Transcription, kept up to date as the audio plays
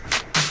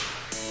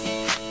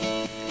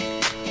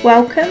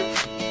Welcome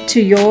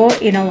to Your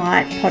Inner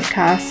Light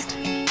podcast.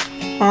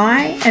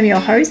 I am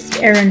your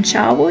host, Erin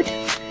Charwood,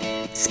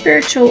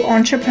 spiritual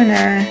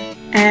entrepreneur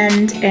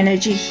and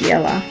energy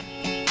healer,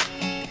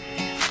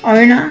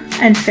 owner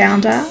and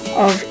founder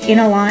of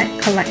Inner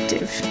Light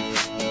Collective.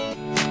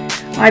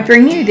 I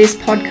bring you this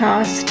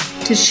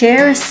podcast to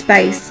share a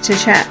space to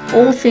chat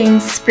all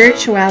things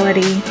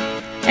spirituality,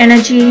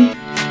 energy,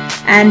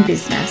 and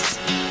business.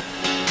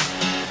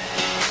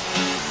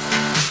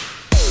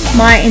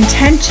 My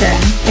intention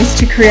is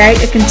to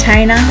create a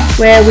container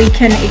where we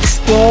can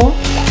explore,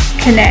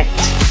 connect,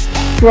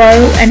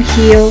 grow, and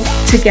heal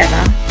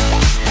together.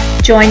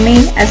 Join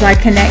me as I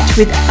connect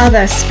with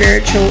other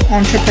spiritual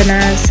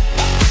entrepreneurs,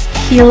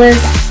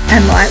 healers,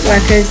 and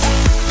lightworkers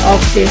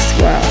of this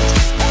world.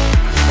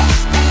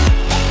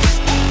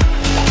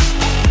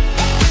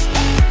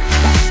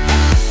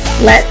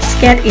 Let's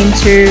get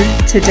into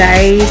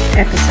today's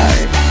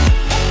episode.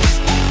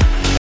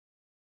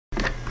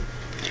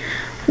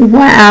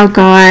 Wow,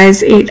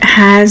 guys, it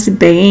has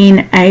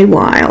been a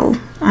while.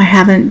 I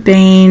haven't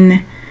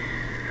been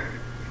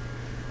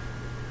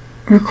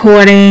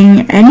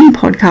recording any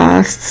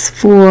podcasts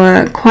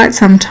for quite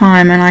some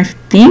time, and I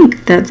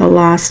think that the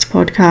last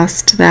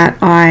podcast that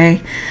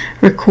I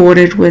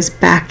recorded was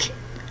back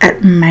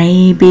at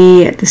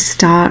the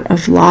start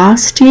of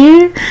last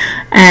year,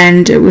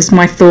 and it was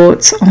my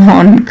thoughts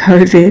on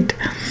COVID.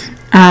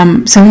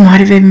 So it might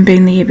have even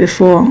been the year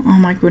before. Oh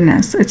my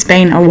goodness, it's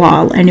been a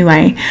while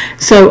anyway.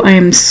 So I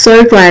am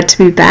so glad to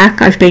be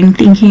back. I've been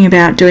thinking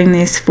about doing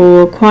this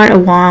for quite a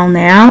while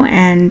now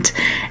and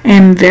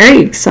am very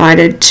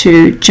excited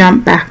to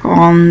jump back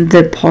on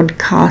the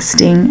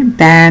podcasting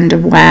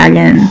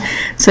bandwagon.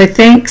 So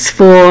thanks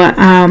for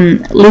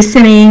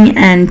listening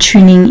and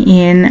tuning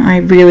in. I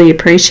really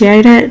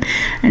appreciate it.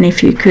 And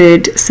if you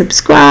could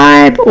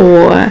subscribe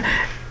or,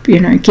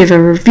 give a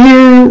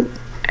review,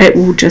 it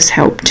will just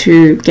help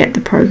to get the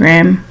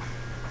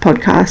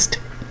podcast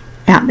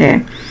out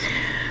there.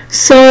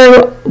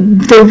 So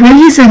the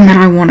reason that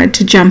I wanted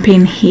to jump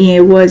in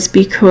here was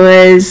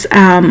because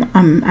I'm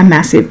a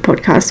massive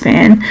podcast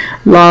fan,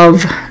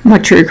 love my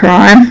true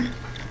crime,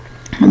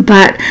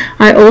 but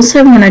I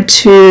also wanted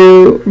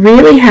to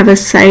really have a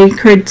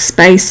sacred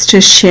space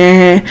to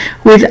share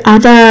with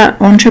other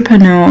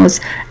entrepreneurs.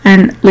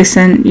 And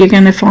listen, you're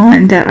going to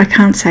find that I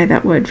can't say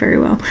that word very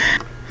well.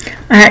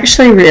 I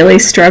actually really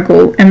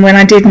struggle, and when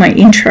I did my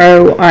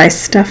intro, I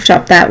stuffed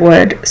up that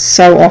word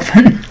so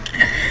often.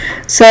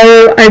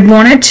 So I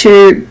wanted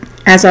to,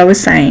 as I was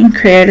saying,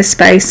 create a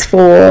space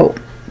for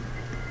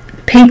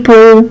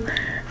people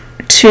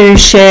to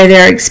share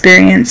their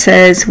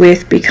experiences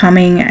with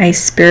becoming a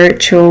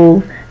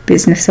spiritual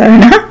business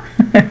owner.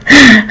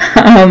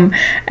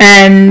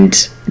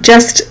 And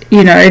just,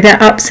 the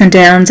ups and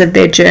downs of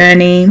their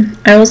journey.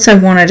 I also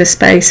wanted a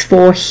space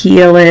for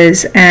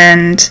healers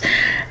and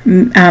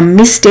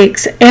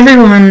mystics,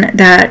 everyone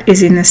that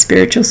is in the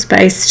spiritual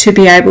space, to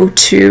be able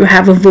to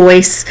have a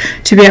voice,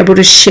 to be able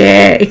to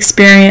share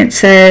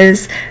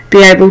experiences,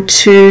 be able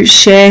to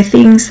share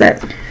things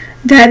that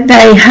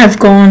they have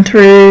gone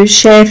through,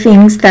 share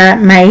things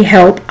that may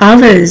help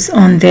others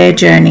on their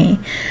journey.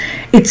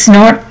 It's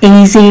not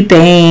easy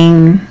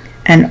being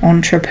an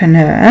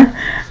entrepreneur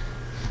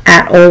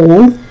at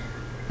all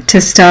to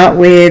start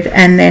with,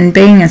 and then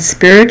being a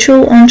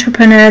spiritual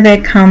entrepreneur,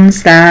 there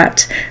comes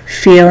that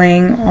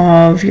feeling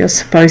of you're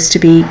supposed to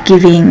be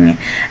giving,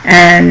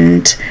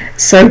 and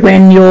so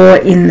when you're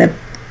in the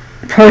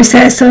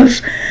process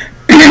of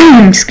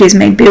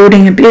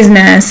building a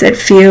business, it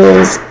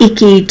feels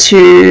icky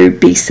to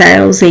be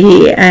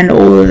salesy and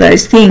all of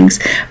those things,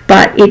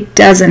 but it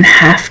doesn't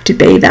have to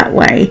be that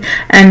way.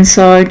 And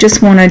so I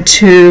just wanted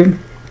to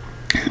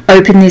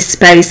open this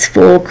space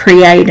for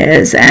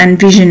creators and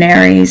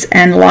visionaries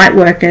and light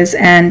workers,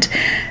 and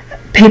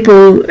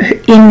people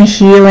in the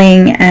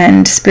healing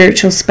and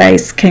spiritual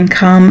space can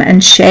come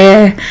and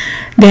share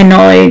their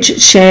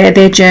knowledge, share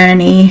their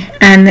journey.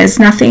 And there's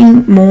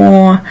nothing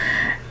more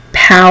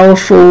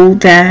powerful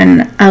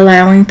than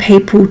allowing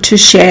people to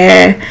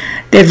share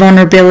their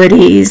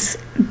vulnerabilities,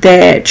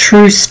 their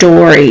true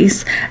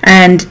stories.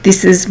 And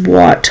this is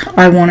what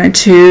I wanted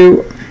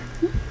to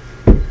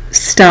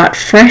start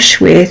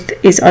fresh with,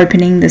 is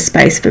opening the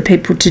space for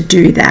people to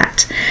do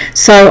that.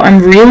 So I'm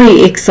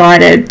really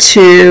excited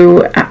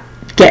to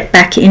get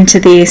back into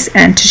this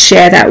and to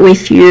share that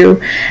with you.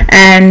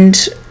 And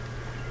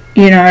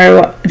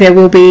there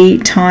will be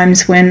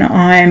times when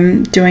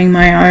I'm doing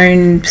my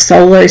own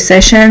solo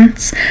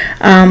sessions,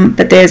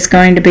 but there's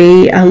going to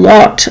be a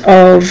lot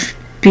of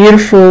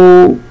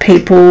beautiful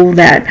people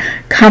that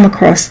come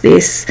across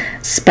this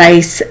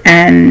space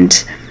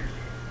and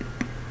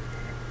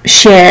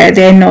share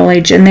their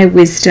knowledge and their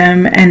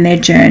wisdom and their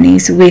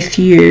journeys with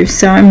you.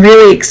 So I'm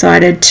really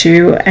excited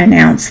to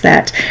announce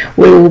that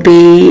we will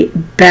be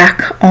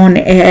back on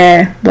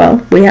air.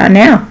 Well, we are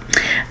now.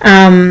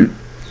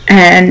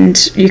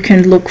 And you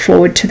can look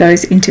forward to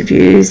those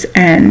interviews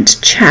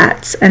and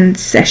chats and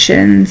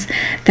sessions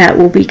that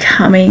will be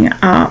coming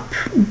up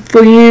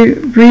for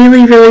you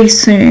really, really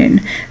soon.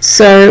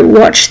 So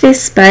watch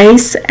this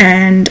space,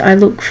 and I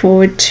look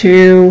forward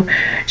to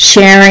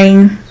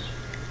sharing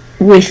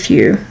with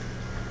you.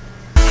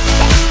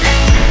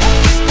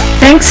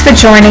 Thanks for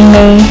joining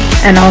me,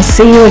 and I'll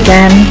see you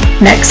again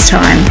next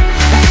time.